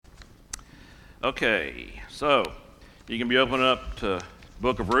Okay, so you can be opening up to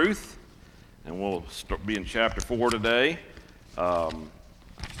Book of Ruth, and we'll be in chapter 4 today.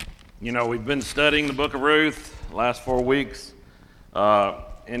 We've been studying the Book of Ruth the last 4 weeks, and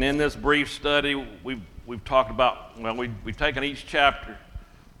in this brief study, we've talked about, we've taken each chapter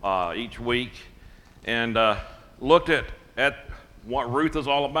each week and looked at what Ruth is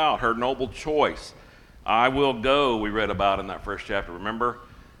all about, her noble choice. I will go, we read about in that first chapter. Remember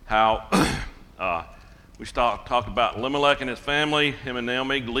how we talked about Elimelech and his family, him and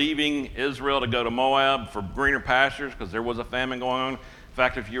Naomi leaving Israel to go to Moab for greener pastures because there was a famine going on. In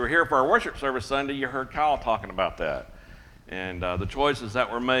fact, if you were here for our worship service Sunday, you heard Kyle talking about that and the choices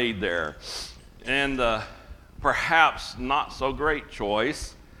that were made there. And perhaps not so great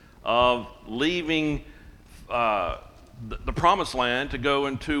choice of leaving the promised land to go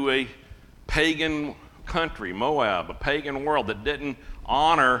into a pagan country, Moab, a pagan world that didn't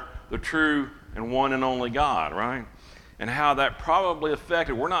honor the true and one and only God, right? And how that probably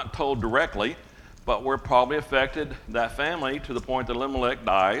affected, we're not told directly, but we're probably affected that family to the point that Elimelech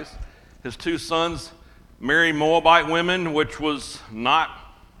dies. His 2 sons marry Moabite women, which was not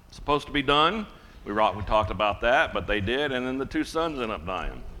supposed to be done. We talked about that, but they did, and then the 2 sons end up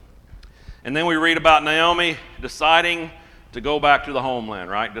dying. And then we read about Naomi deciding to go back to the homeland,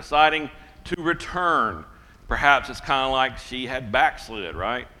 right? Deciding to return. Perhaps it's kind of like she had backslid,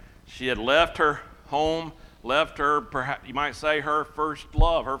 right? She had left her home, left her, perhaps you might say, her first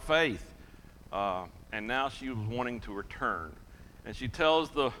love, her faith. And now she was wanting to return. And she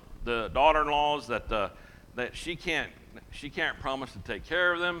tells the daughter-in-laws that she can't promise to take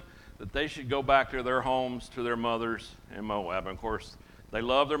care of them, that they should go back to their homes, to their mothers in Moab. And of course, they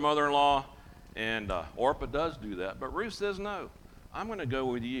love their mother-in-law, and Orpah does do that. But Ruth says, no, I'm going to go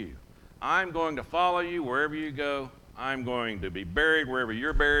with you. I'm going to follow you wherever you go. I'm going to be buried wherever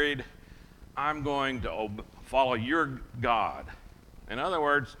you're buried. I'm going to follow your God. In other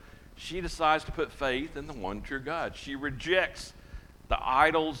words, she decides to put faith in the one true God. She rejects the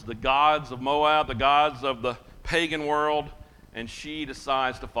idols, the gods of Moab, the gods of the pagan world, and she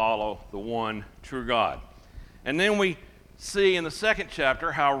decides to follow the one true God. And then we see in the second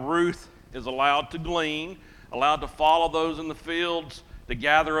chapter how Ruth is allowed to glean, allowed to follow those in the fields, to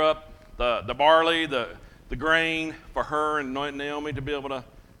gather up the barley, the grain for her and Naomi to be able to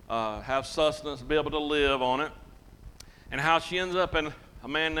have sustenance, to be able to live on it, and how she ends up in a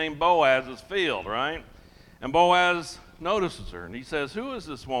man named Boaz's field, right? And Boaz notices her, and he says, who is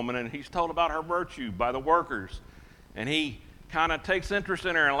this woman? And he's told about her virtue by the workers, and he kind of takes interest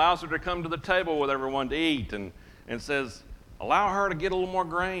in her and allows her to come to the table with everyone to eat, and says, allow her to get a little more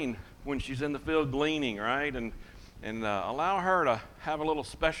grain when she's in the field gleaning, right? And allow her to have a little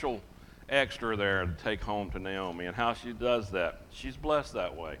special extra there to take home to Naomi, and how she does that. She's blessed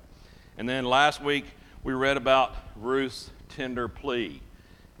that way. And then last week we read about Ruth's tender plea,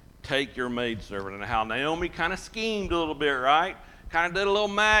 take your maidservant, and how Naomi kind of schemed a little bit, right? Kind of did a little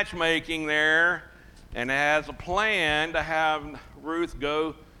matchmaking there, and has a plan to have Ruth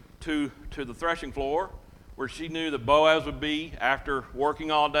go to the threshing floor where she knew that Boaz would be after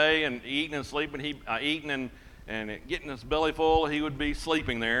working all day and eating and sleeping, eating and getting his belly full. He would be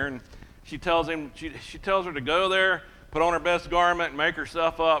sleeping there, and she tells her to go there, put on her best garment, make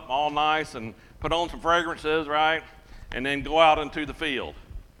herself up all nice, and put on some fragrances, right? And then go out into the field,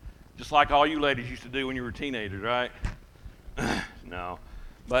 just like all you ladies used to do when you were teenagers, right? No,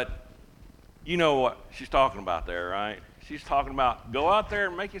 but you know what she's talking about there, right? She's talking about go out there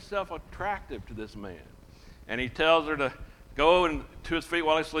and make yourself attractive to this man. And he tells her to go to his feet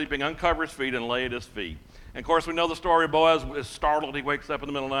while he's sleeping, uncover his feet, and lay at his feet. And of course, we know the story. Boaz is startled. He wakes up in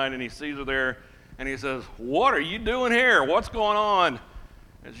the middle of the night and he sees her there, and he says, what are you doing here? What's going on?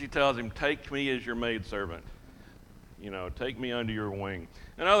 And she tells him, take me as your maidservant. Take me under your wing.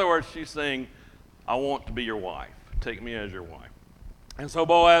 In other words, she's saying, I want to be your wife. Take me as your wife. And so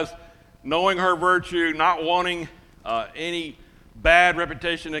Boaz, knowing her virtue, not wanting any bad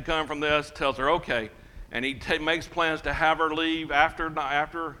reputation to come from this, tells her, okay. And he makes plans to have her leave after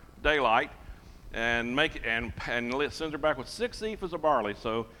daylight, and sends her back with 6 ephahs of barley.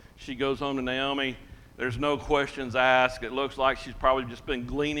 So she goes home to Naomi. There's no questions asked. It looks like she's probably just been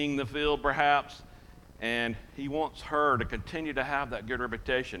gleaning the field, perhaps. And he wants her to continue to have that good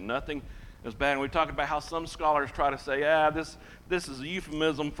reputation. Nothing is bad. And we talked about how some scholars try to say, this is a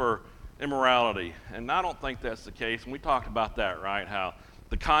euphemism for immorality. And I don't think that's the case. And we talked about that, right? How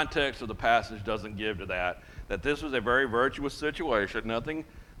the context of the passage doesn't give to that this was a very virtuous situation. Nothing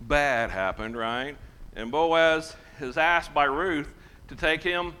bad happened, right? And Boaz is asked by Ruth to take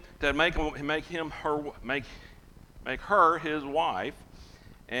him, to make her his wife,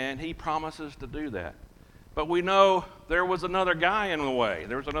 and he promises to do that. But we know there was another guy in the way.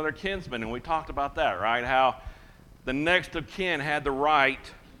 There was another kinsman, and we talked about that, right? How the next of kin had the right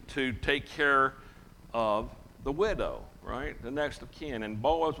to take care of the widow, right? The next of kin. And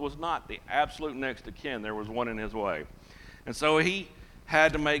Boaz was not the absolute next of kin. There was one in his way. And so he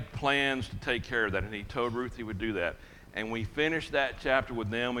had to make plans to take care of that, and he told Ruth he would do that. And we finished that chapter with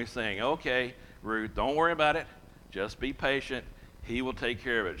Naomi saying, okay, Ruth, don't worry about it. Just be patient. He will take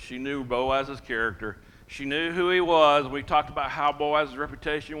care of it. She knew Boaz's character. She knew who he was. We talked about how Boaz's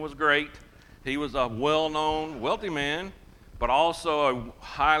reputation was great. He was a well-known, wealthy man, but also a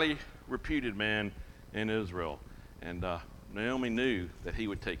highly reputed man in Israel. And Naomi knew that he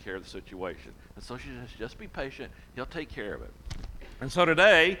would take care of the situation. And so she says, just be patient. He'll take care of it. And so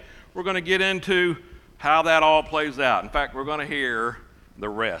today, we're going to get into how that all plays out. In fact, we're going to hear the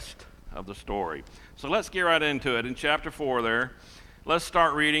rest of the story. So let's get right into it. In chapter 4 there, let's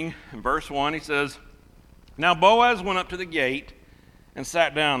start reading in verse 1. He says, Now Boaz went up to the gate and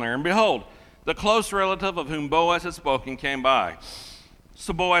sat down there, and behold, the close relative of whom Boaz had spoken came by.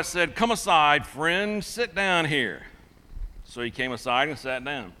 So Boaz said, Come aside, friend, sit down here. So he came aside and sat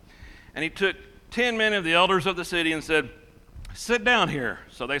down. And he took 10 men of the elders of the city and said, Sit down here.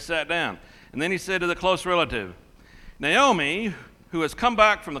 So they sat down. And then he said to the close relative, Naomi, who has come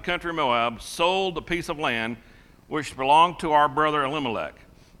back from the country of Moab, sold a piece of land which belonged to our brother Elimelech.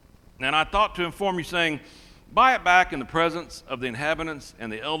 And I thought to inform you, saying, Buy it back in the presence of the inhabitants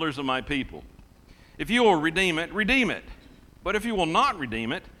and the elders of my people. If you will redeem it, redeem it. But if you will not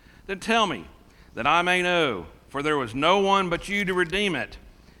redeem it, then tell me, that I may know, for there was no one but you to redeem it,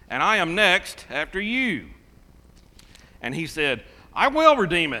 and I am next after you. And he said, I will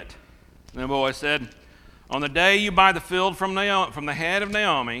redeem it. And the boy said, On the day you buy the field from the hand of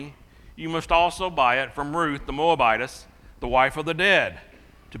Naomi, you must also buy it from Ruth the Moabitess, the wife of the dead,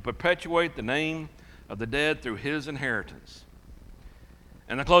 to perpetuate the name of the dead through his inheritance.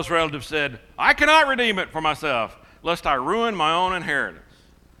 And the close relative said, I cannot redeem it for myself, lest I ruin my own inheritance.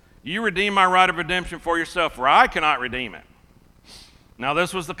 You redeem my right of redemption for yourself, for I cannot redeem it. Now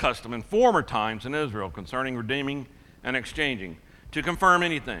this was the custom in former times in Israel concerning redeeming and exchanging, to confirm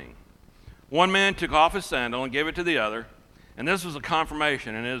anything. One man took off his sandal and gave it to the other, and this was a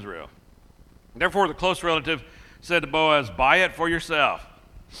confirmation in Israel. Therefore the close relative said to Boaz, Buy it for yourself.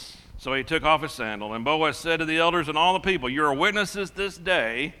 So he took off his sandal, and Boaz said to the elders and all the people, You are witnesses this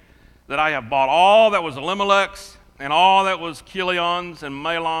day that I have bought all that was Elimelech's and all that was Chilion's and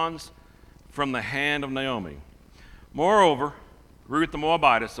Mahlon's from the hand of Naomi. Moreover, Ruth the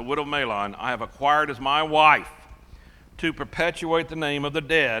Moabitess, the widow of Mahlon, I have acquired as my wife to perpetuate the name of the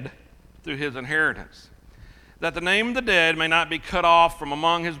dead through his inheritance, that the name of the dead may not be cut off from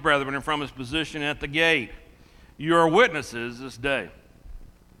among his brethren and from his position at the gate. You are witnesses this day.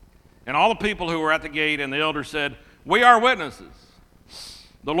 And all the people who were at the gate and the elders said, We are witnesses.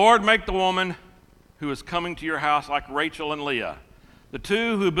 The Lord make the woman who is coming to your house like Rachel and Leah, the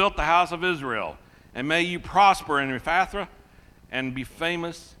two who built the house of Israel, and may you prosper in Ephrathah and be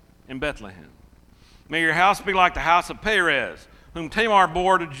famous in Bethlehem. May your house be like the house of Perez, whom Tamar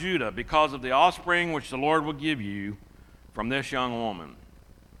bore to Judah, because of the offspring which the Lord will give you from this young woman.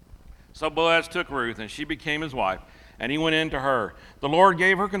 So Boaz took Ruth, and she became his wife, and he went in to her. The Lord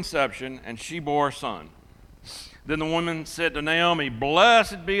gave her conception, and she bore a son. Then the woman said to Naomi,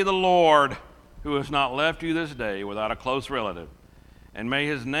 Blessed be the Lord, who has not left you this day without a close relative, and may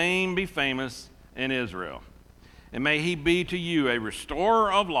his name be famous in Israel. And may he be to you a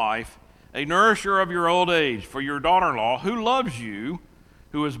restorer of life, a nourisher of your old age, for your daughter-in-law, who loves you,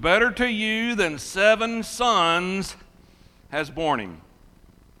 who is better to you than 7 sons, has borne him.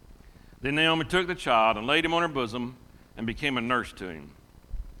 Then Naomi took the child and laid him on her bosom and became a nurse to him.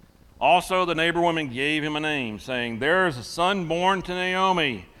 Also the neighbor women gave him a name, saying, There is a son born to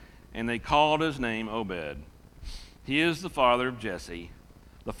Naomi, and they called his name Obed. He is the father of Jesse,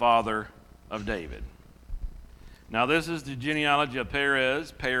 the father of David. Now this is the genealogy of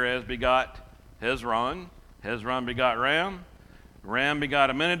Perez. Perez begot Hezron. Hezron begot Ram. Ram begot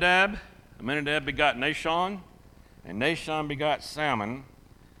Amminadab. Amminadab begot Nahshon. And Nahshon begot Salmon.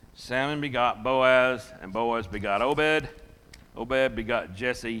 Salmon begot Boaz. And Boaz begot Obed. Obed begot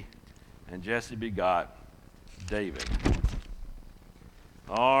Jesse. And Jesse begot David.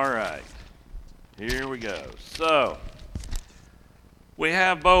 All right. Here we go. So, we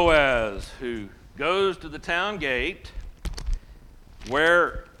have Boaz, who goes to the town gate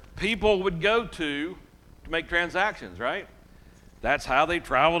where people would go to make transactions, right? That's how they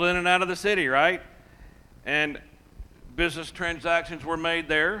traveled in and out of the city, right? And business transactions were made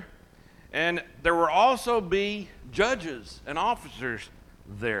there. And there will also be judges and officers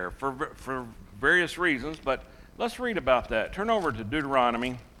there for various reasons, but let's read about that. Turn over to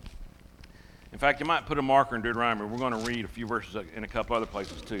Deuteronomy. In fact, you might put a marker in Deuteronomy. We're going to read a few verses in a couple other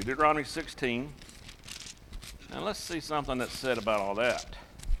places too. Deuteronomy 16. And let's see something that's said about all that,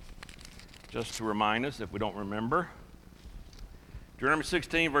 just to remind us if we don't remember. Deuteronomy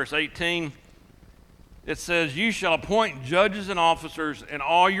 16, verse 18, it says, "You shall appoint judges and officers in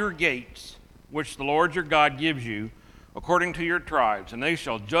all your gates, which the Lord your God gives you, according to your tribes, and they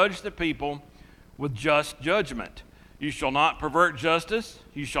shall judge the people with just judgment. You shall not pervert justice.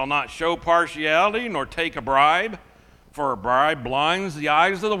 You shall not show partiality, nor take a bribe, for a bribe blinds the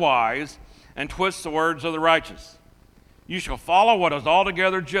eyes of the wise and twists the words of the righteous. You shall follow what is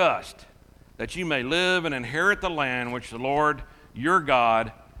altogether just, that you may live and inherit the land which the Lord your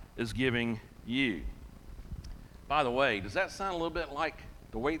God is giving you." By the way, does that sound a little bit like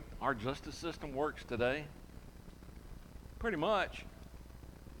the way our justice system works today? Pretty much.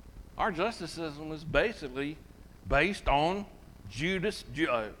 Our justice system is basically based on Judaism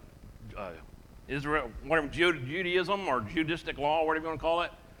or Judaistic law, whatever you want to call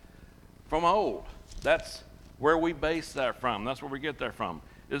it, from old. That's where we base that from. That's where we get that from.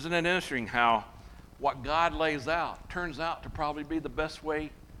 Isn't it interesting how what God lays out turns out to probably be the best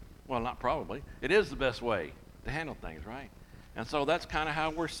way? Well, not probably. It is the best way to handle things, right? And so that's kind of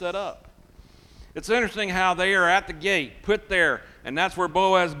how we're set up. It's interesting how they are at the gate, put there, and that's where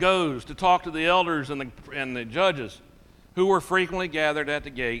Boaz goes to talk to the elders and the judges who were frequently gathered at the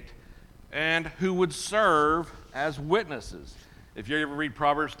gate and who would serve as witnesses. If you ever read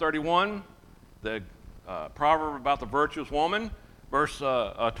Proverbs 31, the proverb about the virtuous woman, verse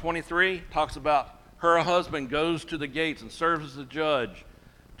 23 talks about her husband goes to the gates and serves as a judge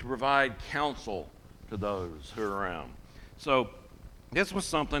to provide counsel to those who are around. So this was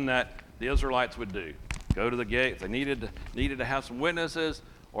something that the Israelites would do. Go to the gate. If they needed to have some witnesses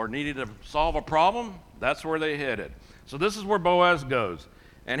or needed to solve a problem, that's where they headed. So this is where Boaz goes.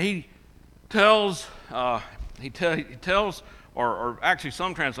 And he tells, or actually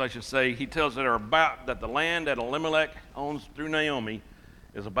some translations say he tells that the land that Elimelech owns through Naomi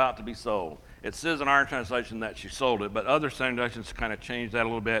is about to be sold. It says in our translation that she sold it, but other translations kind of change that a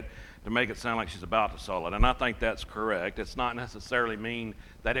little bit to make it sound like she's about to sell it. And I think that's correct. It's not necessarily mean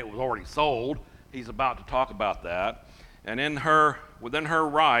that it was already sold. He's about to talk about that. And within her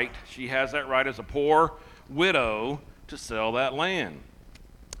right, she has that right as a poor widow to sell that land.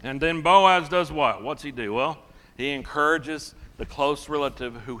 And then Boaz does what? What's he do? Well, he encourages the close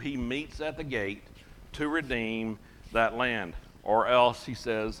relative who he meets at the gate to redeem that land. Or else he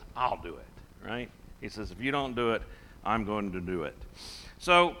says, I'll do it, right? He says, if you don't do it, I'm going to do it.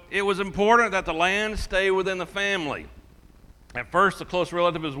 So it was important that the land stay within the family. At first, the close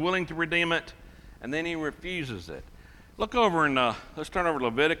relative is willing to redeem it, and then he refuses it. Look over let's turn over to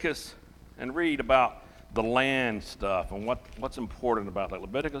Leviticus and read about the land stuff and what's important about that.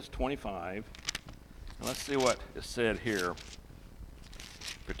 Leviticus 25. And let's see what is said here,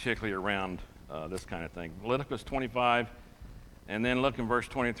 particularly around this kind of thing. Leviticus 25, and then look in verse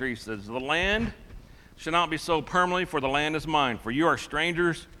 23. It says, "The land shall not be sold permanently, for the land is mine. For you are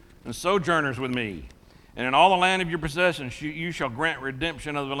strangers and sojourners with me. And in all the land of your possessions you shall grant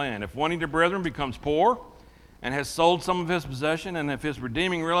redemption of the land. If one of your brethren becomes poor and has sold some of his possession, and if his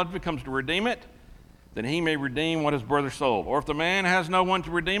redeeming relative comes to redeem it, then he may redeem what his brother sold. Or if the man has no one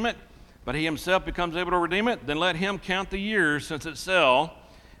to redeem it, but he himself becomes able to redeem it, then let him count the years since it sell,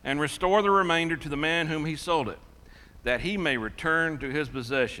 and restore the remainder to the man whom he sold it, that he may return to his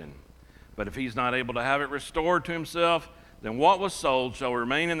possession. But if he's not able to have it restored to himself, then what was sold shall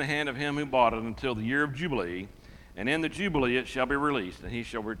remain in the hand of him who bought it until the year of Jubilee, and in the Jubilee it shall be released, and he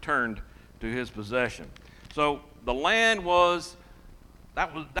shall return to his possession." So the land was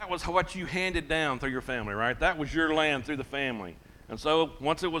what you handed down through your family, right? That was your land through the family. And so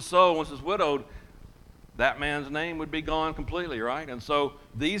once it was sold, once it was widowed, that man's name would be gone completely, right? And so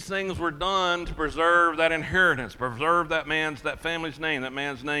these things were done to preserve that inheritance, preserve that family's name, that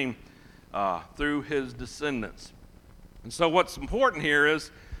man's name through his descendants. And so what's important here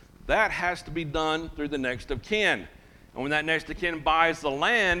is that has to be done through the next of kin. And when that next of kin buys the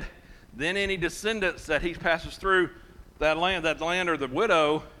land, then any descendants that he passes through that land or the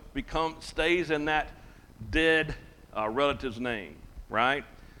widow stays in that dead relative's name, right?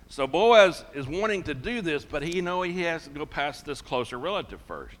 So Boaz is wanting to do this, but he has to go past this closer relative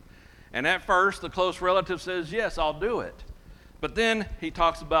first. And at first, the close relative says, yes, I'll do it. But then he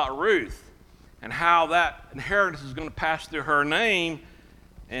talks about Ruth and how that inheritance is going to pass through her name.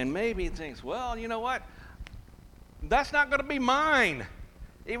 And maybe he thinks, well, you know what? That's not going to be mine.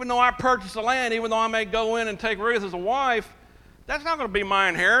 Even though I purchased the land, even though I may go in and take Ruth as a wife, that's not going to be my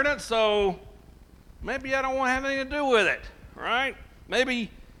inheritance, so maybe I don't want to have anything to do with it, right? Maybe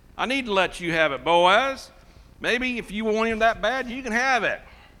I need to let you have it, Boaz. Maybe if you want him that bad, you can have it,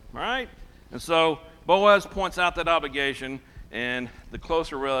 right? And so Boaz points out that obligation, and the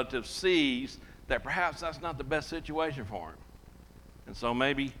closer relative sees that perhaps that's not the best situation for him. And so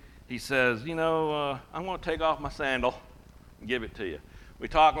maybe he says, I'm going to take off my sandal and give it to you. We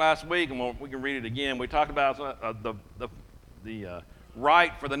talked last week, and we can read it again. We talked about the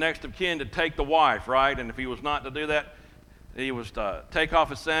right for the next of kin to take the wife, right? And if he was not to do that, he was to take off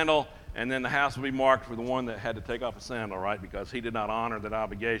his sandal, and then the house would be marked for the one that had to take off his sandal, right? Because he did not honor that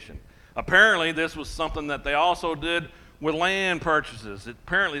obligation. Apparently, this was something that they also did with land purchases.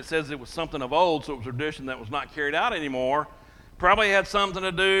 Apparently, it says it was something of old, so it was a tradition that was not carried out anymore. Probably had something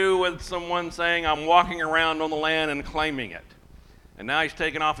to do with someone saying, I'm walking around on the land and claiming it. And now he's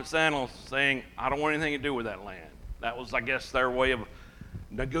taking off his sandals saying, I don't want anything to do with that land. That was, I guess, their way of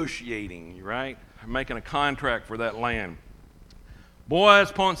negotiating, right? Making a contract for that land.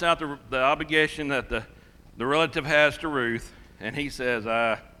 Boaz points out the obligation that the relative has to Ruth, and he says,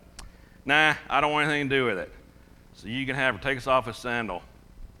 nah, I don't want anything to do with it. So you can have her. Take us off his sandal.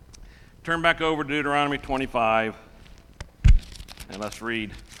 Turn back over to Deuteronomy 25, and let's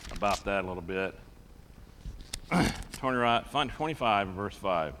read about that a little bit. 25 and verse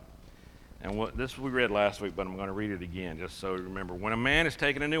 5. And this we read last week, but I'm going to read it again just so you remember. When a man is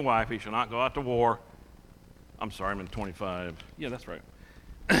taking a new wife, he shall not go out to war. I'm sorry, I'm in 25. Yeah, that's right.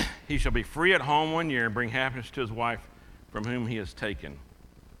 He shall be free at home 1 year and bring happiness to his wife from whom he is taken.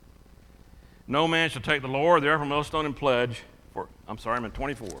 No man shall take the law or the upper millstone in pledge. I'm in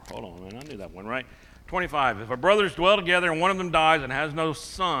 24. Hold on, man. I knew that one, right? 25. If a brothers dwell together and one of them dies and has no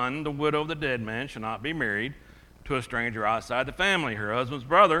son, the widow of the dead man shall not be married to a stranger outside the family. Her husband's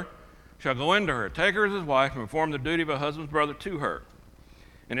brother shall go into her, take her as his wife, and perform the duty of a husband's brother to her.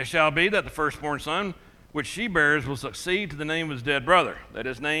 And it shall be that the firstborn son which she bears will succeed to the name of his dead brother, that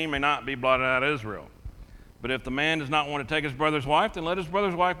his name may not be blotted out of Israel. But if the man does not want to take his brother's wife, then let his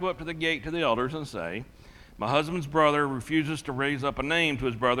brother's wife go up to the gate to the elders and say, my husband's brother refuses to raise up a name to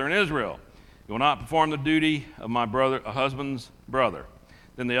his brother in Israel. He will not perform the duty of my husband's brother.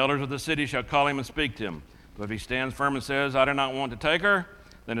 Then the elders of the city shall call him and speak to him. But if he stands firm and says, I do not want to take her,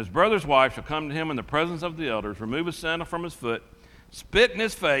 then his brother's wife shall come to him in the presence of the elders, remove his sandal from his foot, spit in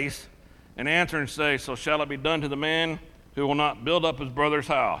his face, and answer and say, so shall it be done to the man who will not build up his brother's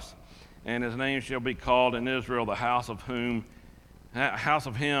house. And his name shall be called in Israel the house of him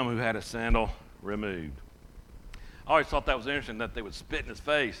who had his sandal removed. I always thought that was interesting that they would spit in his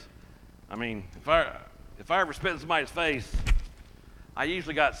face. I mean, if I ever spit in somebody's face, I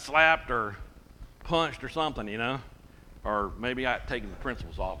usually got slapped or punched or something, or maybe I had taken the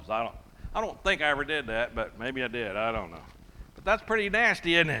principal's office. I don't think I ever did that, but maybe I did. I don't know. But that's pretty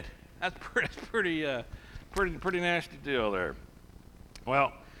nasty, isn't it? That's pretty nasty deal there.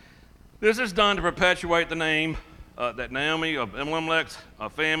 Well, this is done to perpetuate the name that Naomi of Elimelech's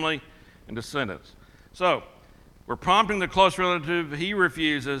family and descendants. So we're prompting the close relative. He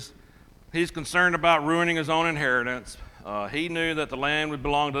refuses. He's concerned about ruining his own inheritance. He knew that the land would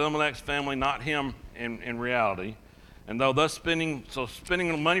belong to Elimelech's family, not him in reality. And though thus spending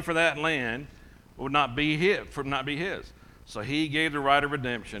the money for that land would not be his. So he gave the right of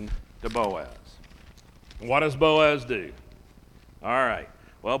redemption to Boaz. What does Boaz do? All right.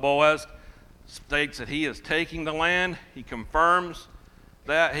 Well, Boaz states that he is taking the land. He confirms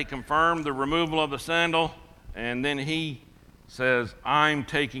that. He confirmed the removal of the sandal. And then he says, I'm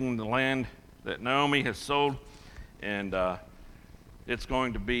taking the land that Naomi has sold, and it's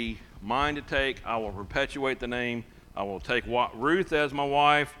going to be mine to take. I will perpetuate the name. I will take Ruth as my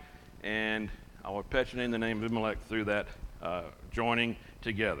wife, and I will perpetuate the name of Elimelech through that joining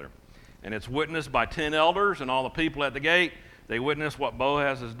together. And it's witnessed by 10 elders and all the people at the gate. They witness what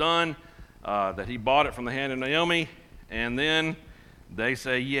Boaz has done, that he bought it from the hand of Naomi, and then they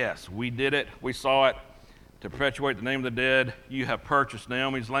say, yes, we did it, we saw it. To perpetuate the name of the dead, you have purchased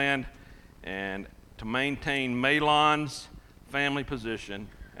Naomi's land, and to maintain Mahlon's family position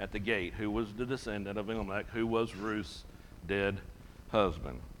at the gate, who was the descendant of Elimelech, who was Ruth's dead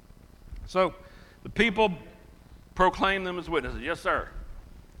husband. So the people proclaim them as witnesses. Yes, sir.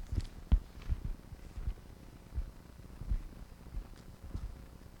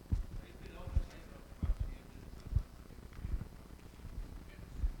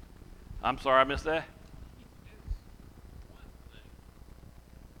 I'm sorry, I missed that.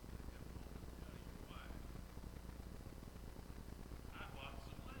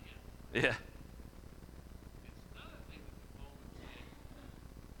 Yeah.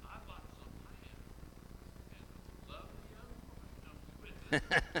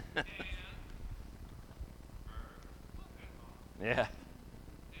 Yeah.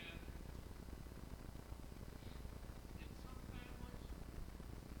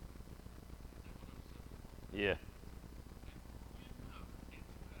 Yeah.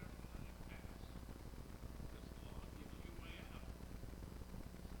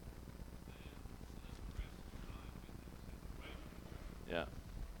 Yeah.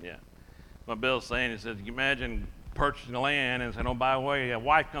 Yeah. What Bill's saying, he says, you imagine purchasing land and saying, oh, by the way, a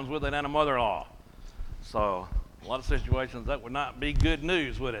wife comes with it and a mother-in-law. So a lot of situations that would not be good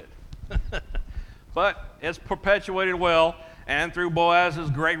news, would it? But it's perpetuated well, and through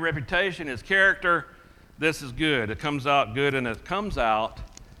Boaz's great reputation, his character, this is good. It comes out good, and it comes out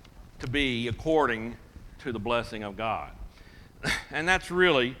to be according to the blessing of God. And that's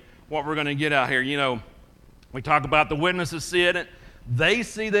really what we're going to get out here. You know, we talk about the witnesses see it. They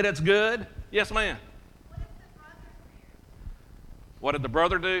see that it's good. Yes, ma'am. What did the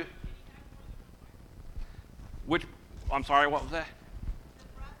brother do? Which, I'm sorry, what was that?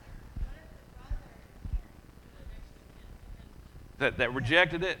 That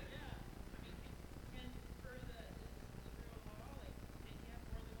rejected it?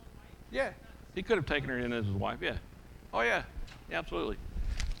 Yeah. He could have taken her in as his wife, yeah. Oh, yeah. Yeah, absolutely.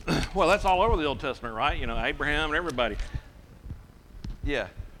 Well, that's all over the Old Testament, right? You know, Abraham and everybody. Yeah.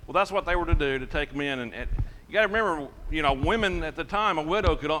 Well, that's what they were to do, to take them in. And you got to remember, you know, women at the time, a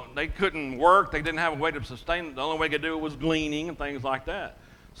widow, they couldn't work. They didn't have a way to sustain. The only way they could do it was gleaning and things like that.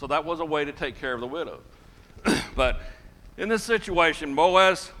 So that was a way to take care of the widow. But in this situation,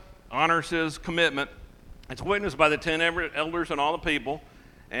 Boaz honors his commitment. It's witnessed by the 10 elders and all the people,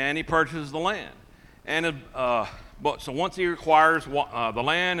 and he purchases the land. And so once he acquires the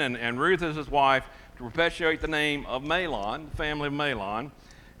land and Ruth as his wife, to perpetuate the name of Mahlon, the family of Mahlon,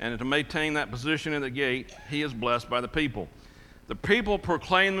 and to maintain that position in the gate, he is blessed by the people. The people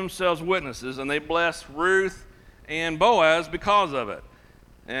proclaim themselves witnesses, and they bless Ruth and Boaz because of it.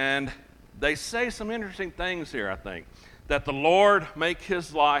 And they say some interesting things here, I think, that the Lord make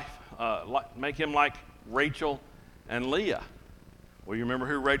his life, make him like Rachel and Leah. Well, you remember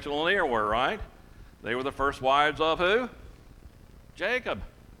who Rachel and Leah were, right? They were the first wives of who? Jacob,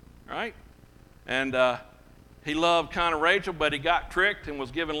 right? And he loved kind of Rachel, but he got tricked and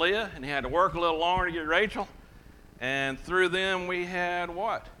was given Leah, and he had to work a little longer to get Rachel. And through them we had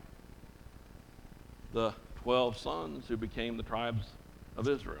what? The 12 sons who became the tribes of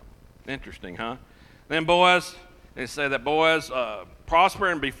Israel. Interesting, huh? Then Boaz, they say that Boaz prosper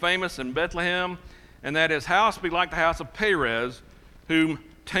and be famous in Bethlehem, and that his house be like the house of Perez, whom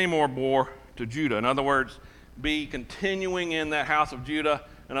Tamar bore to Judah. In other words, be continuing in that house of Judah.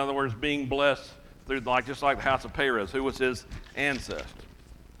 In other words, being blessed through just like the house of Perez, who was his ancestor.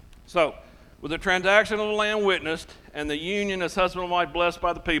 So, with the transaction of the land witnessed and the union as husband and wife blessed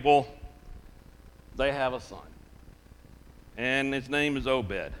by the people, they have a son. And his name is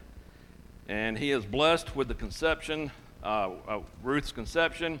Obed. And he is blessed with the conception, Ruth's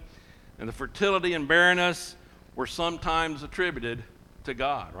conception, and the fertility and barrenness were sometimes attributed to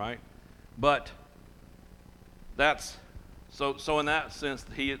God, right? But that's so in that sense,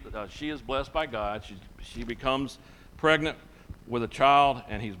 she is blessed by God. She becomes pregnant with a child,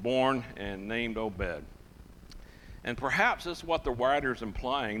 and he's born and named Obed. And perhaps this is what the writer is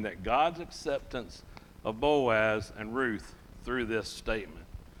implying, that God's acceptance of Boaz and Ruth through this statement.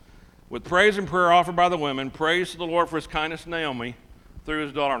 With praise and prayer offered by the women, praise to the Lord for his kindness to Naomi through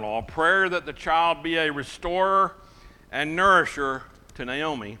his daughter-in-law, prayer that the child be a restorer and nourisher to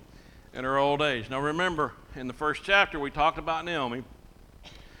Naomi in her old age. Now remember, in the first chapter we talked about Naomi,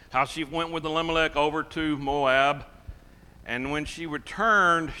 how she went with Elimelech over to Moab, and when she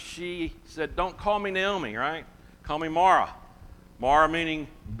returned, she said, don't call me Naomi, right? Call me Mara. Mara meaning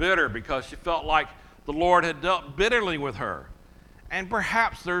bitter, because she felt like the Lord had dealt bitterly with her. And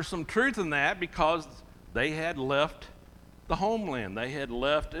perhaps there's some truth in that, because they had left the homeland. They had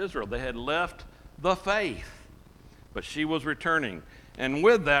left Israel. They had left the faith. But she was returning. And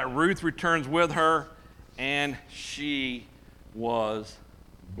with that, Ruth returns with her, and she was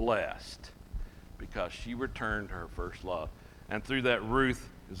blessed because she returned to her first love. And through that, Ruth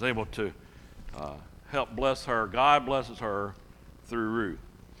is able to help bless her. God blesses her through Ruth.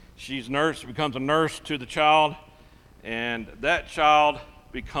 She's becomes a nurse to the child, and that child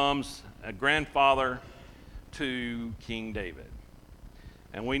becomes a grandfather to King David.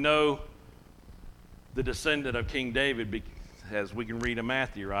 And we know the descendant of King David, as we can read in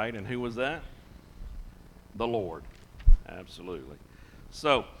Matthew, right? And who was that? The Lord. Absolutely.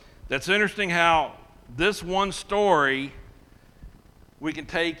 So that's interesting how this one story, we can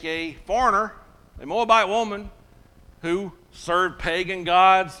take a foreigner, a Moabite woman, who served pagan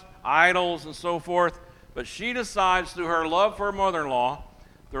gods, idols, and so forth. But she decides, through her love for her mother-in-law,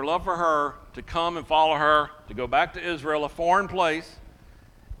 their love for her, to come and follow her, to go back to Israel, a foreign place.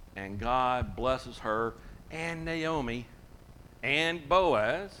 And God blesses her and Naomi and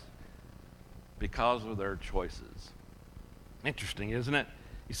Boaz because of their choices. Interesting, isn't it?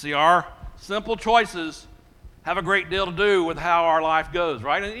 You see, our simple choices have a great deal to do with how our life goes,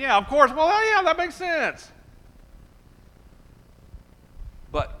 right? And yeah, of course, well, yeah, that makes sense.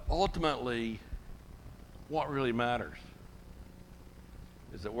 But ultimately, what really matters?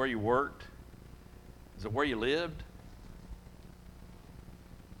 Is it where you worked? Is it where you lived?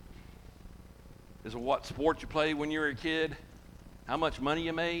 Is it what sport you played when you were a kid? How much money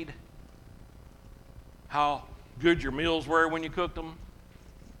you made? How good your meals were when you cooked them?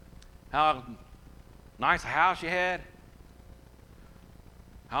 How nice a house you had?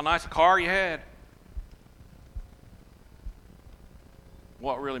 How nice a car you had?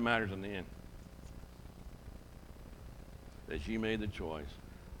 What really matters in the end is you made the choice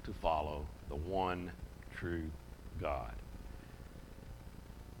to follow the one true God.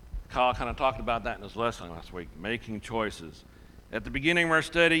 Kyle kind of talked about that in his lesson last week, making choices. At the beginning of our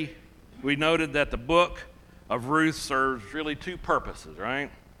study, we noted that the book of Ruth serves really two purposes, right?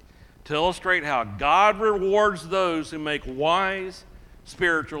 To illustrate how God rewards those who make wise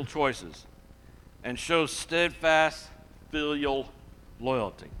spiritual choices and shows steadfast filial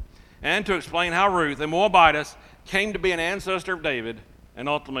loyalty. And to explain how Ruth, a Moabitess, came to be an ancestor of David and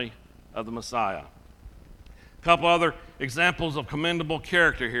ultimately of the Messiah. A couple other examples of commendable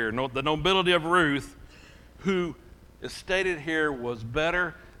character here. The nobility of Ruth, who is stated here was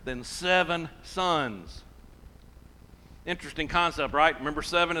better than 7 sons. Interesting concept, right? Remember,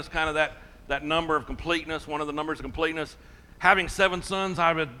 7 is kind of that number of completeness, one of the numbers of completeness. Having 7 sons,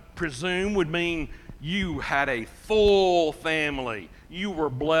 I would presume, would mean you had a full family. You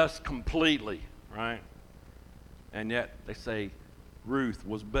were blessed completely, right? And yet they say Ruth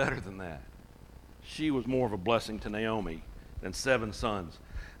was better than that. She was more of a blessing to Naomi than 7 sons.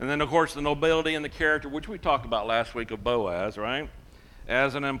 And then, of course, the nobility and the character, which we talked about last week, of Boaz, right?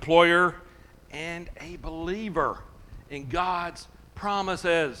 As an employer and a believer in God's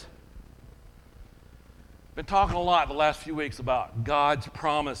promises. Been talking a lot the last few weeks about God's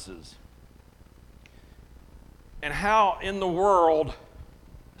promises and how in the world,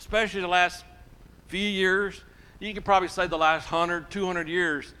 especially the last few years, you could probably say the last 100, 200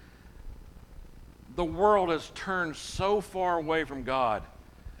 years, the world has turned so far away from God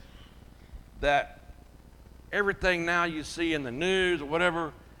that everything now you see in the news or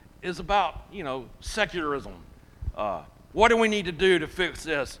whatever is about, secularism. What do we need to do to fix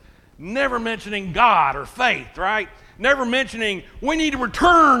this? Never mentioning God or faith, right? Never mentioning we need to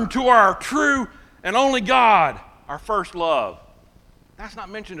return to our true and only God, our first love. That's not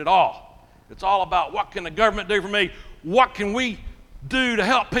mentioned at all. It's all about what can the government do for me? What can we do to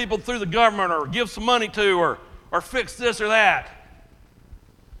help people through the government or give some money to or fix this or that?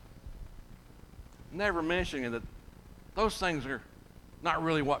 Never mentioning that those things are not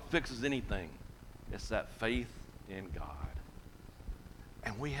really what fixes anything. It's that faith in God.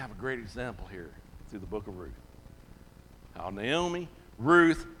 And we have a great example here through the book of Ruth. How Naomi,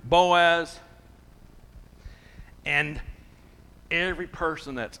 Ruth, Boaz, and every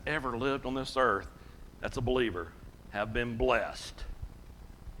person that's ever lived on this earth that's a believer have been blessed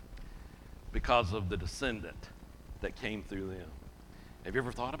because of the descendant that came through them. Have you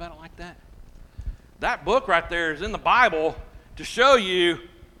ever thought about it like that? That book right there is in the Bible to show you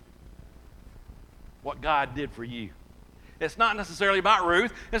what God did for you. It's not necessarily about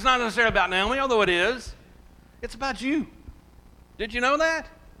Ruth. It's not necessarily about Naomi, although it is. It's about you. Did you know that?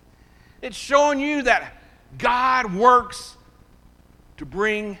 It's showing you that God works to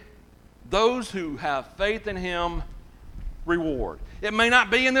bring those who have faith in Him reward. It may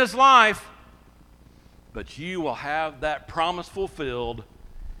not be in this life, but you will have that promise fulfilled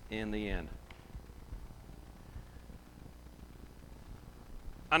in the end.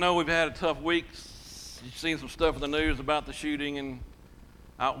 I know we've had a tough week. You've seen some stuff in the news about the shooting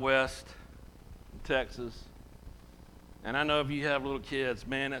out west in Texas. And I know if you have little kids,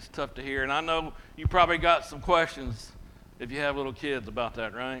 man, that's tough to hear. And I know you probably got some questions if you have little kids about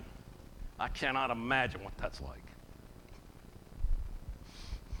that, right? I cannot imagine what that's like.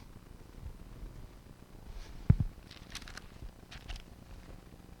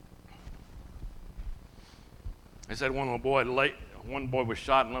 They said one boy was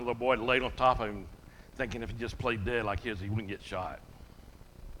shot, and another little boy laid on top of him, thinking if he just played dead like his, he wouldn't get shot.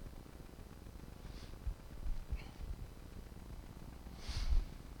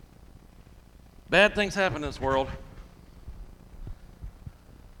 Bad things happen in this world.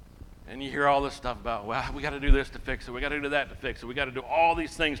 And you hear all this stuff about, well, we got to do this to fix it. We got to do that to fix it. We got to do all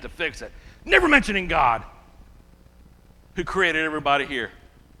these things to fix it. Never mentioning God, who created everybody here.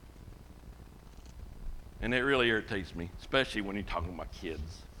 And it really irritates me, especially when you're talking about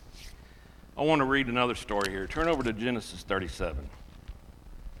kids. I want to read another story here. Turn over to Genesis 37.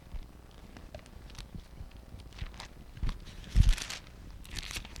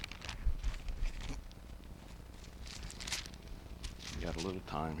 We got a little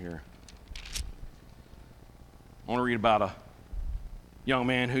time here. I want to read about a young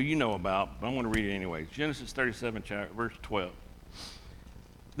man who you know about, but I want to read it anyways. Genesis 37, verse 12.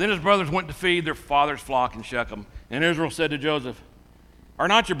 Then his brothers went to feed their father's flock in Shechem. And Israel said to Joseph, are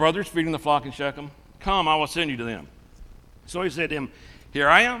not your brothers feeding the flock in Shechem? Come, I will send you to them. So he said to him, here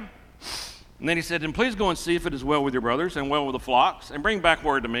I am. And then he said to him, please go and see if it is well with your brothers and well with the flocks, and bring back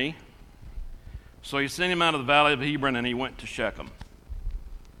word to me. So he sent him out of the valley of Hebron, and he went to Shechem.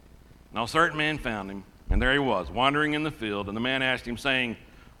 Now a certain man found him, and there he was, wandering in the field. And the man asked him, saying,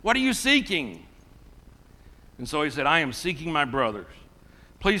 what are you seeking? And so he said, I am seeking my brothers.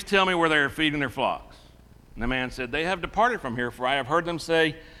 Please tell me where they are feeding their flocks. And the man said, they have departed from here, for I have heard them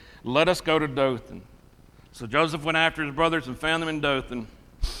say, let us go to Dothan. So Joseph went after his brothers and found them in Dothan.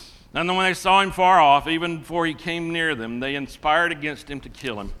 And then when they saw him far off, even before he came near them, they conspired against him to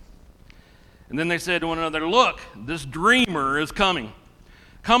kill him. And then they said to one another, look, this dreamer is coming.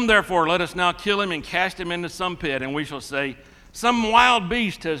 Come therefore, let us now kill him and cast him into some pit, and we shall say, some wild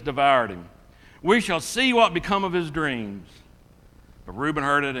beast has devoured him. We shall see what become of his dreams. But Reuben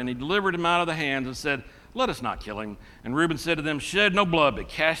heard it, and he delivered him out of the hands and said, let us not kill him. And Reuben said to them, shed no blood, but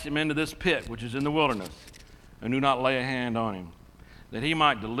cast him into this pit which is in the wilderness, and do not lay a hand on him, that he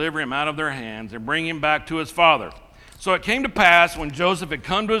might deliver him out of their hands and bring him back to his father. So it came to pass, when Joseph had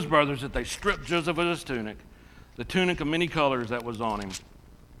come to his brothers, that they stripped Joseph of his tunic, the tunic of many colors that was on him.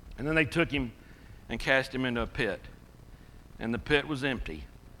 And then they took him and cast him into a pit. And the pit was empty,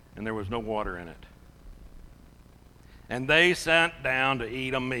 and there was no water in it. And they sat down to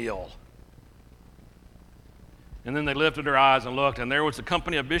eat a meal. And then they lifted their eyes and looked, and there was a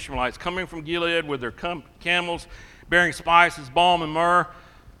company of Ishmaelites coming from Gilead with their camels, bearing spices, balm, and myrrh,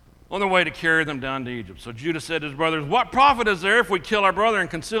 on their way to carry them down to Egypt. So Judah said to his brothers, what profit is there if we kill our brother and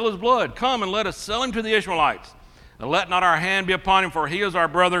conceal his blood? Come and let us sell him to the Ishmaelites, and let not our hand be upon him, for he is our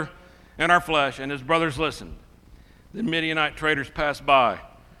brother and our flesh. And his brothers listened. The Midianite traders passed by.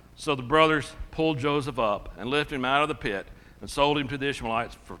 So the brothers pulled Joseph up and lifted him out of the pit and sold him to the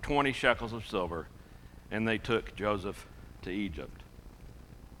Ishmaelites for 20 shekels of silver. And they took Joseph to Egypt.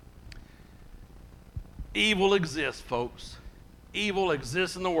 Evil exists, folks. Evil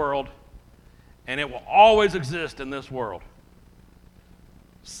exists in the world, and it will always exist in this world.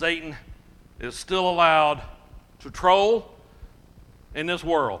 Satan is still allowed to troll in this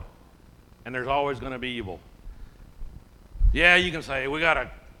world, and there's always going to be evil. Yeah, you can say we got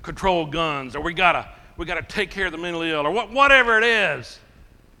to control guns, or we got to take care of the mentally ill, or whatever it is.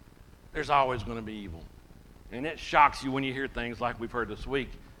 There's always going to be evil. And it shocks you when you hear things like we've heard this week.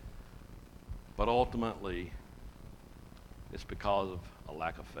 But ultimately, it's because of a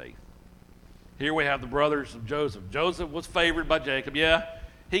lack of faith. Here we have the brothers of Joseph. Joseph was favored by Jacob. Yeah,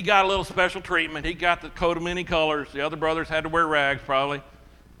 he got a little special treatment. He got the coat of many colors. The other brothers had to wear rags, probably.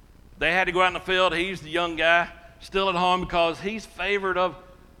 They had to go out in the field. He's the young guy, still at home, because he's favored of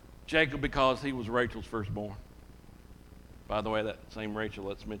Jacob because he was Rachel's firstborn. By the way, that same Rachel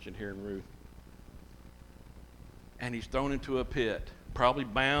that's mentioned here in Ruth. And he's thrown into a pit, probably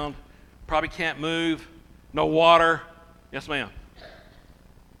bound, probably can't move, no water. Yes, ma'am.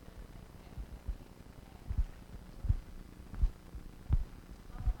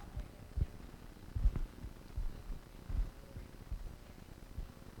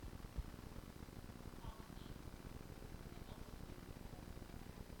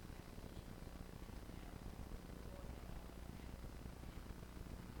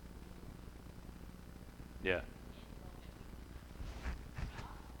 Yeah.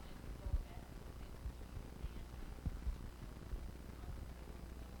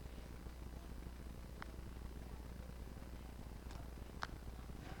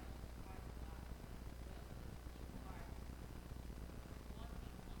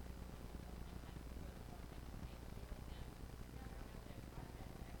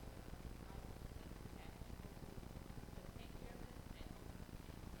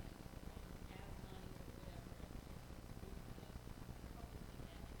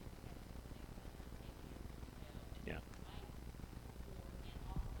 Yeah.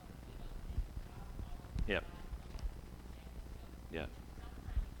 Yep. Yeah.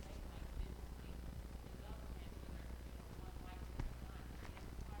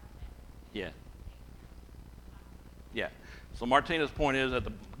 Yeah. Yeah. So Martina's point is that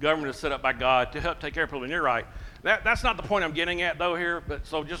the government is set up by God to help take care of people. And you're right. That's not the point I'm getting at, though, here. But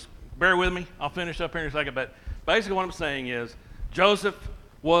so just bear with me. I'll finish up here in a second. But basically what I'm saying is Joseph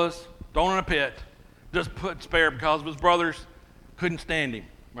was thrown in a pit, just put spare because of his brothers couldn't stand him,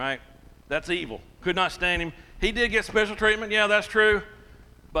 right? That's evil. Could not stand him. He did get special treatment. Yeah, that's true.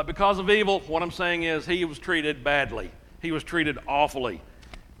 But because of evil, what I'm saying is he was treated badly. He was treated awfully.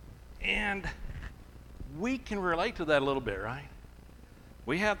 And we can relate to that a little bit, right?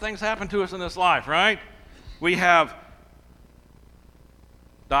 We have things happen to us in this life, right? We have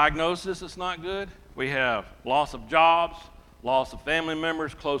diagnosis that's not good. We have loss of jobs, loss of family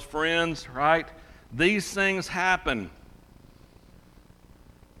members, close friends, right? These things happen.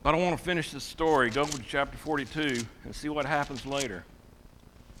 But I want to finish this story. Go to chapter 42 and see what happens later.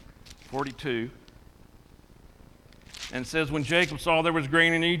 42. And it says, when Jacob saw there was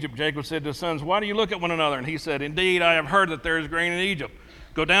grain in Egypt, Jacob said to his sons, why do you look at one another? And he said, indeed, I have heard that there is grain in Egypt.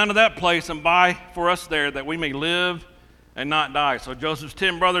 Go down to that place and buy for us there, that we may live and not die. So Joseph's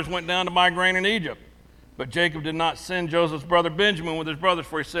 10 brothers went down to buy grain in Egypt. But Jacob did not send Joseph's brother Benjamin with his brothers,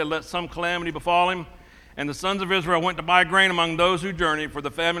 for he said, let some calamity befall him. And the sons of Israel went to buy grain among those who journeyed, for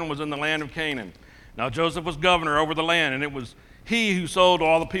the famine was in the land of Canaan. Now Joseph was governor over the land, and it was he who sold to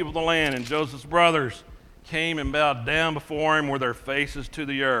all the people of the land. And Joseph's brothers came and bowed down before him with their faces to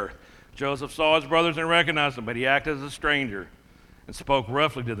the earth. Joseph saw his brothers and recognized them, but he acted as a stranger and spoke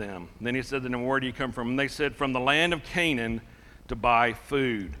roughly to them. And then he said to them, where do you come from? And they said, from the land of Canaan to buy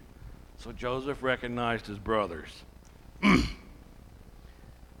food. So Joseph recognized his brothers.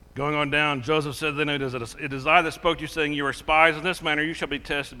 Going on down, Joseph said to them, it is I that spoke to you, saying, you are spies. In this manner you shall be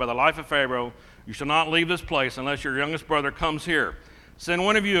tested by the life of Pharaoh. You shall not leave this place unless your youngest brother comes here. Send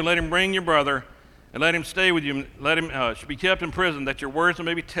one of you and let him bring your brother, and let him stay with you. Let him should be kept in prison, that your words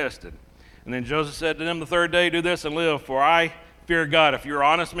may be tested. And then Joseph said to them the third day, do this and live, for I fear God. If you are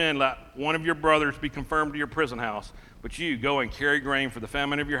honest men, let one of your brothers be confirmed to your prison house. But you go and carry grain for the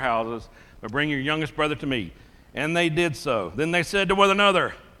famine of your houses, but bring your youngest brother to me. And they did so. Then they said to one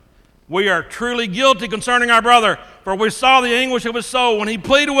another, we are truly guilty concerning our brother, for we saw the anguish of his soul when he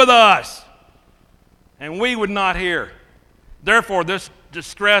pleaded with us, and we would not hear. Therefore, this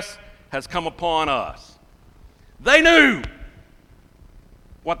distress has come upon us. They knew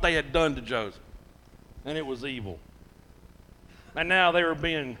what they had done to Joseph, and it was evil. And now they were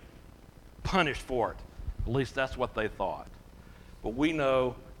being punished for it. At least that's what they thought. But we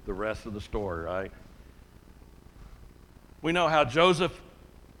know the rest of the story, right? We know how Joseph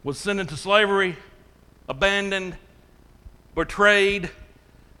was sent into slavery, abandoned, betrayed,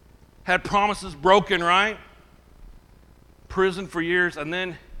 had promises broken, right? Prison for years, and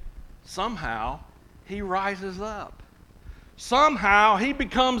then somehow he rises up. Somehow he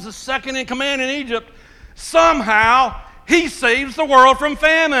becomes the second in command in Egypt. Somehow he saves the world from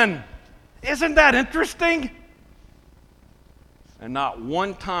famine. Isn't that interesting? And not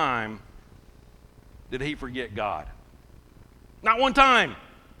one time did he forget God. Not one time.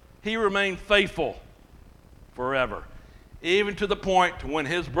 He remained faithful forever. Even to the point when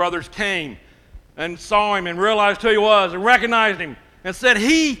his brothers came and saw him and realized who he was and recognized him and said,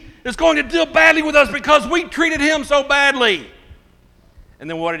 he is going to deal badly with us because we treated him so badly. And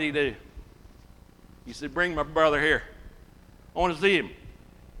then what did he do? He said, bring my brother here. I want to see him.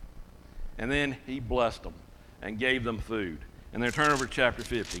 And then he blessed them and gave them food. And then turn over to chapter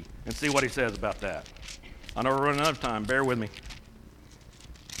 50 and see what he says about that. I know we're running out of time. Bear with me.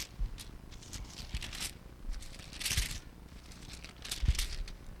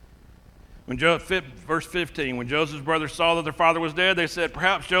 Verse 15, when Joseph's brothers saw that their father was dead, they said,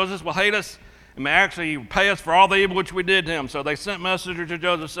 perhaps Joseph will hate us and may actually pay us for all the evil which we did to him. So they sent messengers to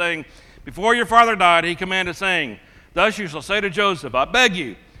Joseph saying, before your father died, he commanded, saying, thus you shall say to Joseph, I beg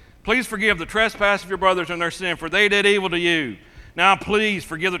you, please forgive the trespass of your brothers and their sin, for they did evil to you. Now please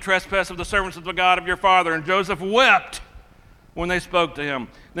forgive the trespass of the servants of the God of your father. And Joseph wept when they spoke to him.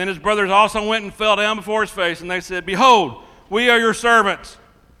 Then his brothers also went and fell down before his face, and they said, behold, we are your servants.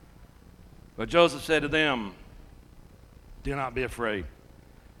 But Joseph said to them, do not be afraid,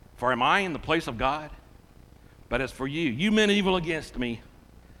 for am I in the place of God? But as for you, you meant evil against me,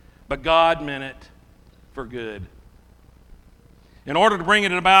 but God meant it for good, in order to bring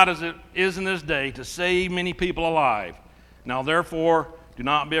it about as it is in this day, to save many people alive. Now therefore, do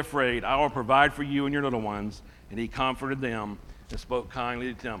not be afraid. I will provide for you and your little ones. And he comforted them and spoke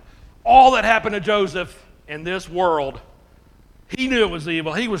kindly to them. All that happened to Joseph in this world, he knew it was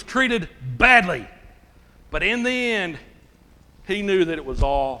evil. He was treated badly. But in the end, he knew that it was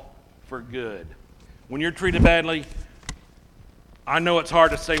all for good. When you're treated badly, I know it's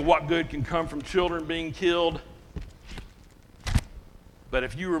hard to say what good can come from children being killed, but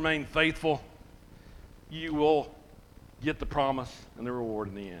if you remain faithful, you will get the promise and the reward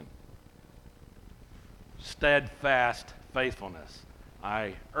in the end. Steadfast faithfulness.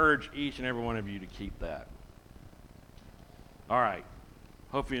 I urge each and every one of you to keep that. All right.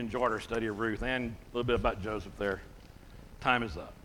 Hope you enjoyed our study of Ruth and a little bit about Joseph there. Time is up.